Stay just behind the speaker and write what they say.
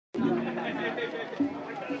I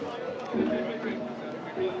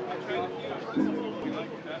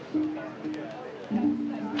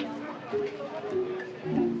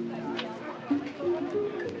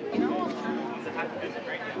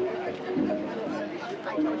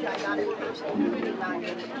told you I got it first.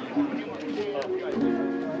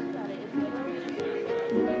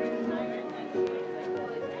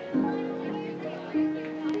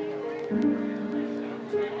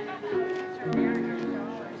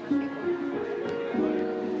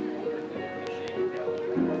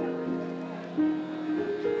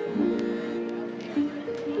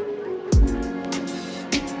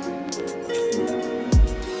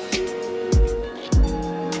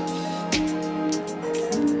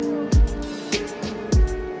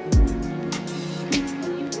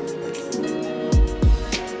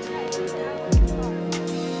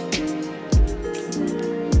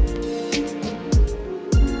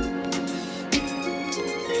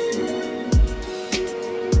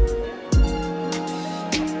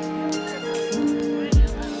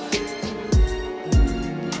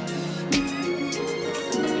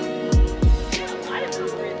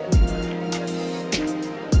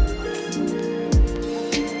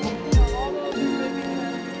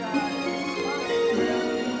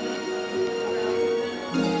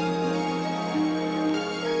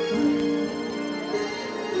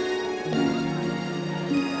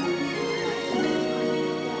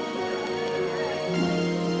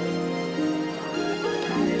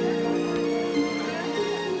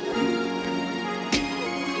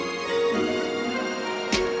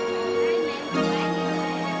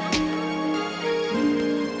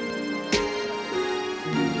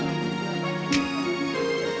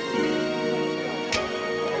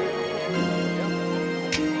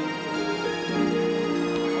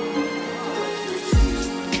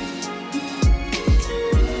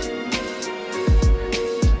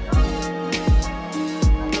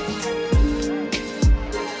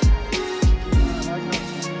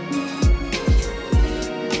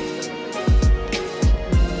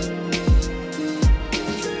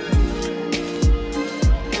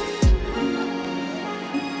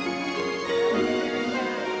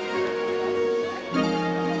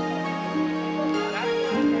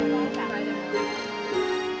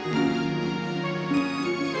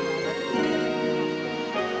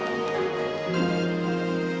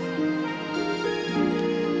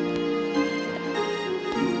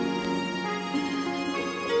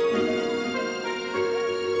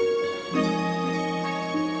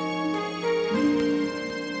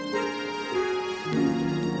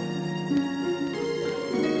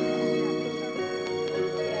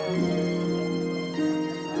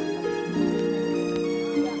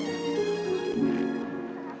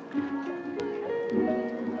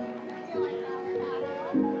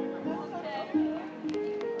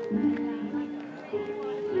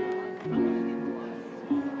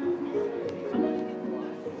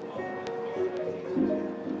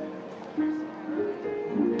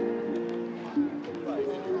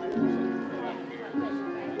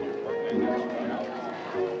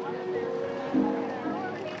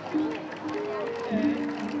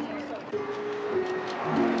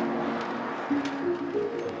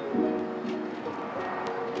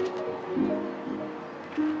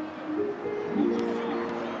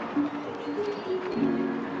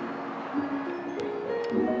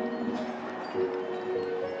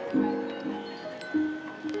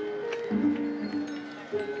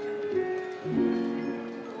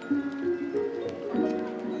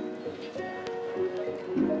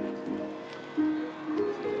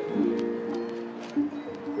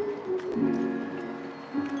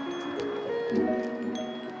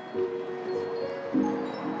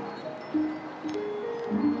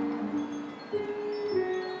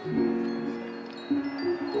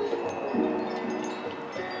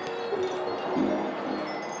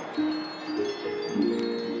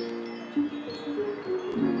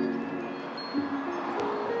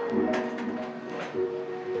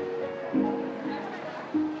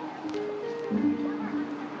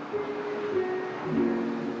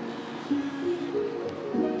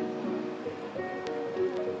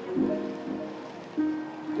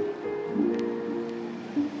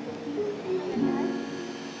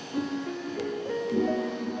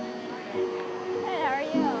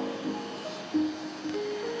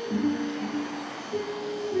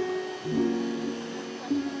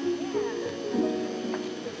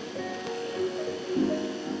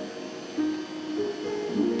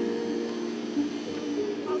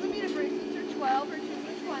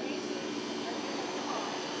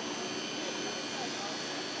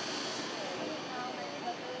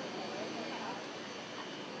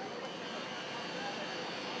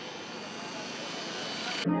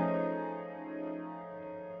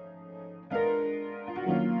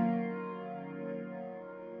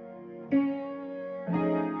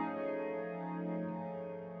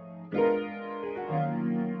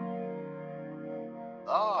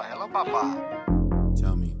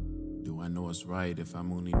 Tell me, do I know what's right if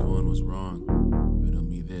I'm only doing what's wrong? Riddle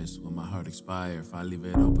me this, will my heart expire if I leave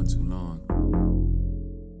it open too long?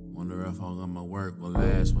 Wonder if all of my work will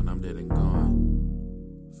last when I'm dead and gone.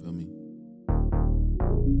 Feel me?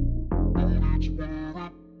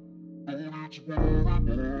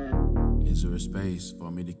 Is there a space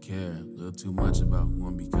for me to care a little too much about who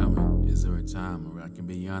I'm becoming? Is there a time where I can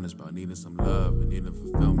be honest about needing some love and needing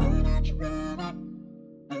fulfillment?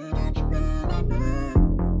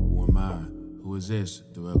 Who am I? Who is this?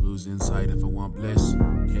 Do I lose insight if I want bliss?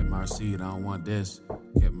 Kept my seed, I don't want this.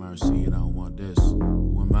 Kept my seed, I don't want this.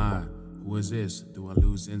 Who am I? Who is this? Do I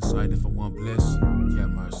lose insight if I want bliss?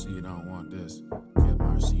 Kept my seed, I don't want this. Kept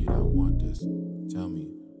my seed, I don't want this. Tell me,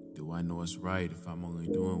 do I know what's right if I'm only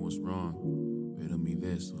doing what's wrong? Riddle me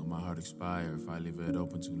this, will my heart expire if I leave it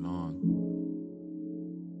open too long?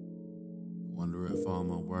 Wonder if all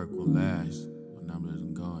my work will last when I'm dead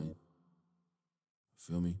and gone.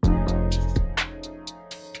 Feel me?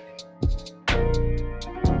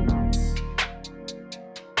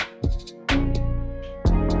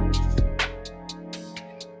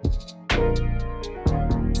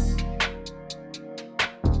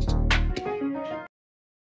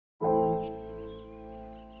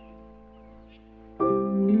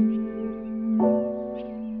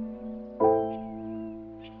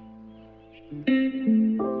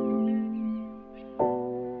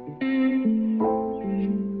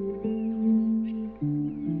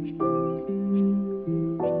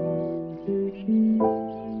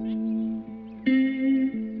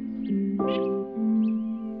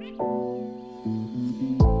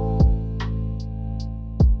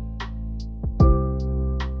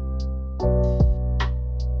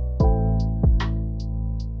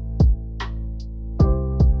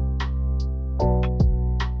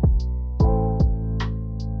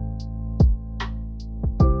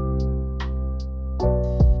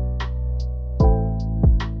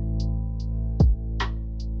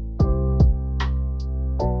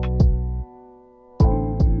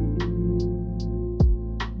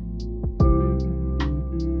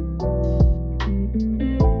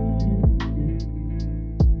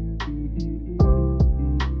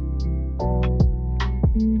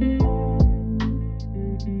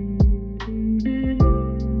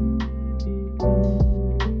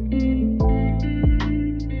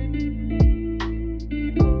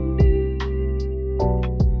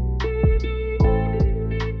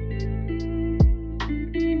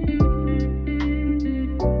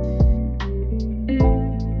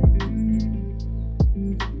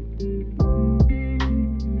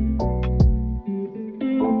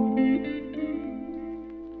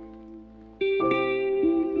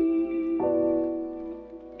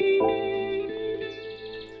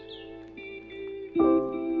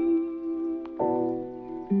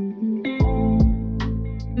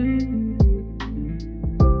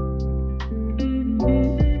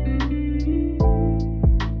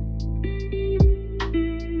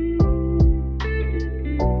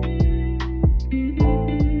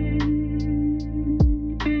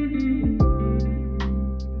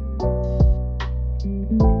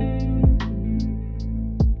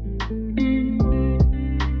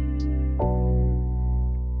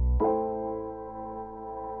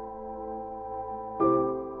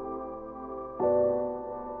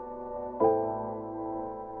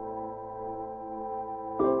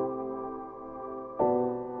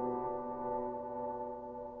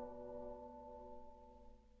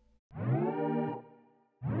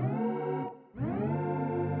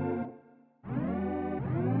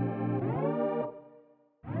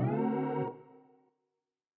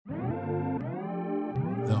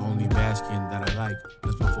 The only baskin that I like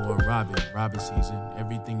was before Robin season.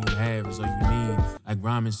 Everything you have is all you need, like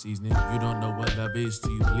ramen seasoning. You don't know what love is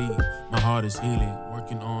till you bleed. My heart is healing,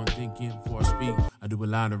 working on thinking before I speak. I do a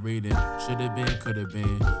lot of reading. Should have been, could have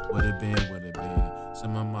been, would have been, would have been.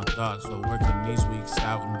 Some of my thoughts were working these weeks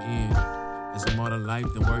out and in. Is it more to life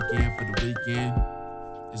than working for the weekend?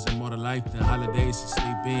 Is it more to life than holidays to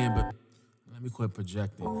sleep in? But let me quit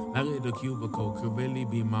projecting. That little cubicle could really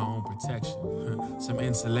be my own protection. Some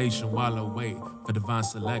insulation while I wait for divine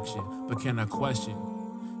selection. But can I question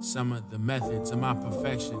some of the methods of my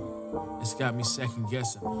perfection? It's got me second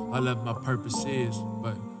guessing all of my purpose is.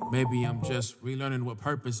 But maybe I'm just relearning what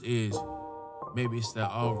purpose is. Maybe it's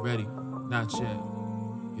that already, not yet.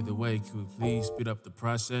 Either way, could we please speed up the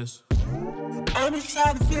process? I'm just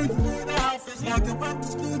trying to figure it out. It's like I went to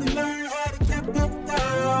school to learn how to get booked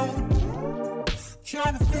down.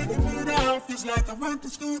 Trying to figure it out. Feels like I went to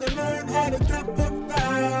school to learn how to get booked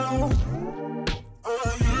down.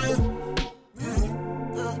 Oh yeah, yeah,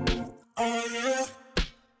 yeah. Oh yeah.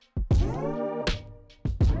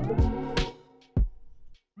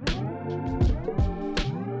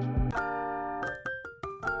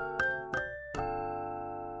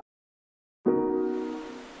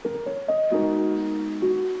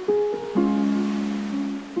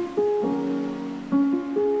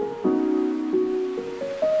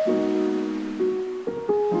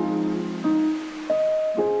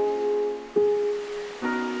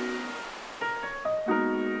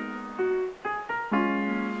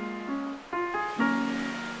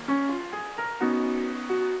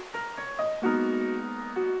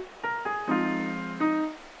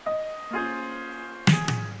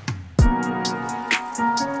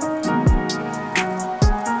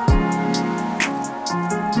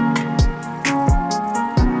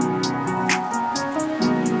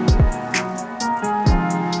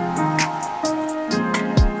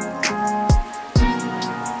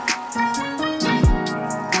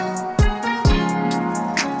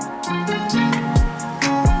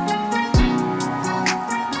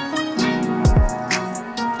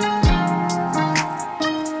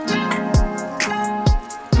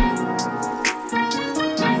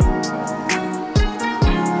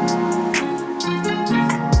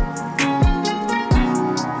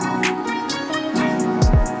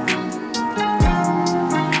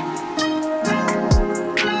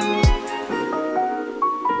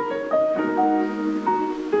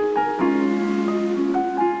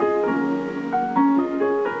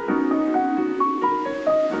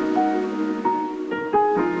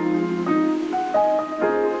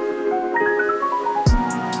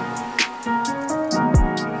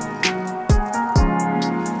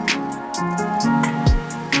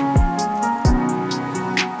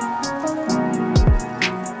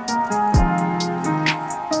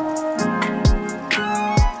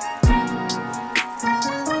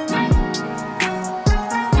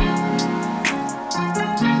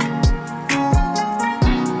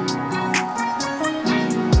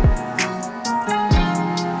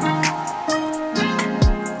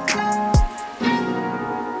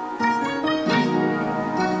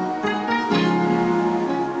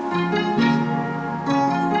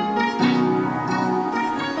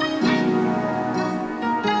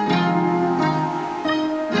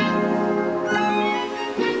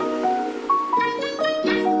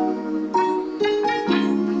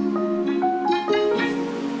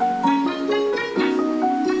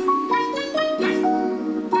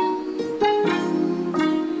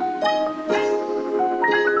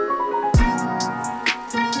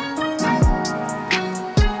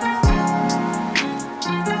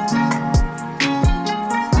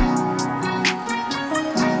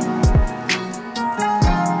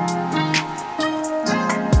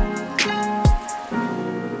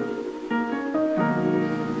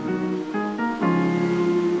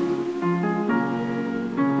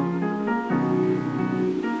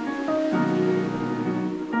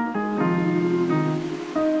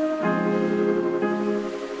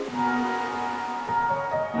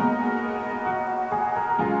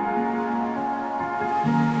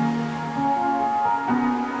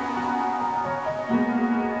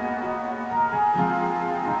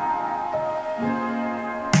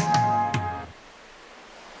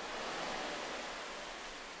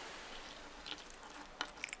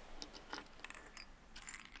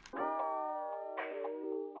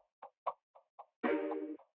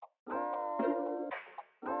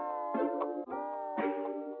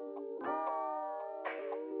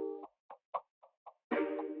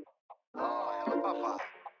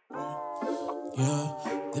 yeah.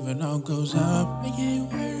 If it all goes up, make it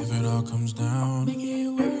work. If it all comes down, make it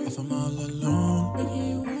work. If I'm all alone, make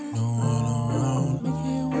it work. No one around, make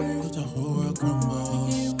it work. If the whole world crumbles,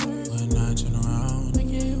 make it work. When I turn around,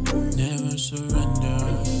 make it work. Never surrender,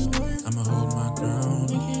 make it work. I'ma hold my ground,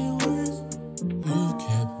 make it work. You've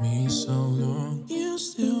kept me so long, you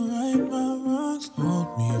still right my wrongs. Hold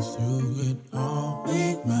me through it all,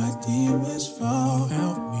 make my demons fall.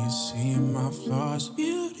 Help me see my flaws,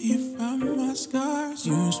 beauty from my scars.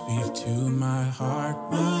 You speak to my heart,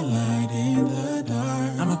 my light in the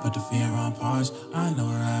dark. I'ma put the fear on pause, I know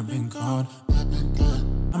where I've been called.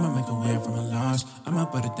 I'ma make a way from a loss, I'ma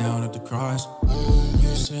put it down at the cross.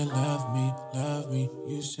 You said love me,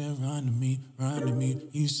 you said run to me,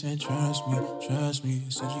 you said trust me,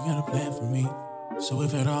 you said you got a plan for me. So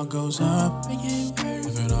if it all goes up, make it work.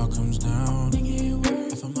 If it all comes down, make it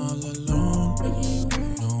work. If I'm all alone, make it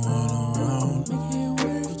work. No one around, make it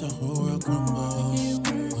work. If the whole world crumbles, make it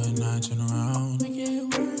work. When I turn around, make it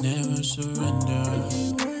work. Never surrender, make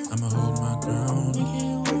it work. I'ma hold my ground, make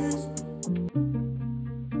it work.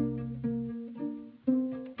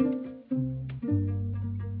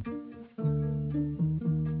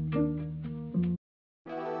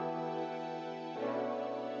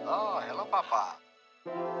 Oh, hello, Papa.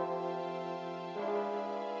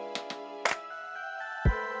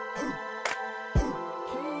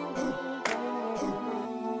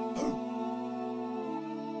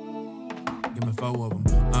 Give me 4 of them.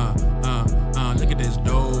 Look at this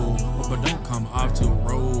dough. But don't come off too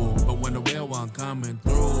rude. But when the real one coming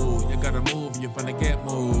through, you gotta move, you finna get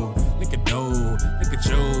moved. Look at dough, look at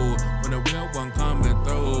you. When the real one coming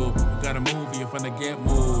through, you gotta move, you finna get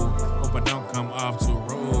moved. But don't come off too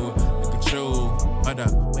rude. Look at you. Hold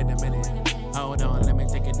up, wait a minute. Hold on, let me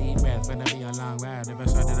take a deep breath. Finna be a long ride. If I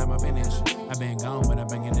started, I'ma finish. I've been gone, but I'm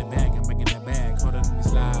bringing it back. I'm bringing it back. Hold on, let me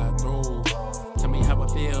slide through. Tell me how I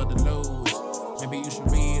feel to lose. Maybe you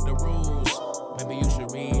should read the rules. Maybe you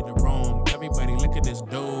should read the room. Everybody look at this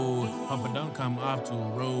dude. Hope it don't come off too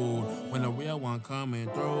rude. When the real one coming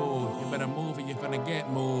through, you better move or you're finna get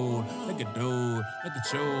moved. Look at dude, look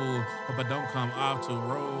at you. Hope it don't come off too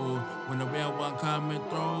rude. When the real one coming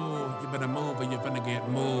through, you better move or you're finna get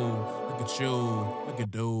moved. Look at you, look at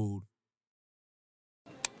dude.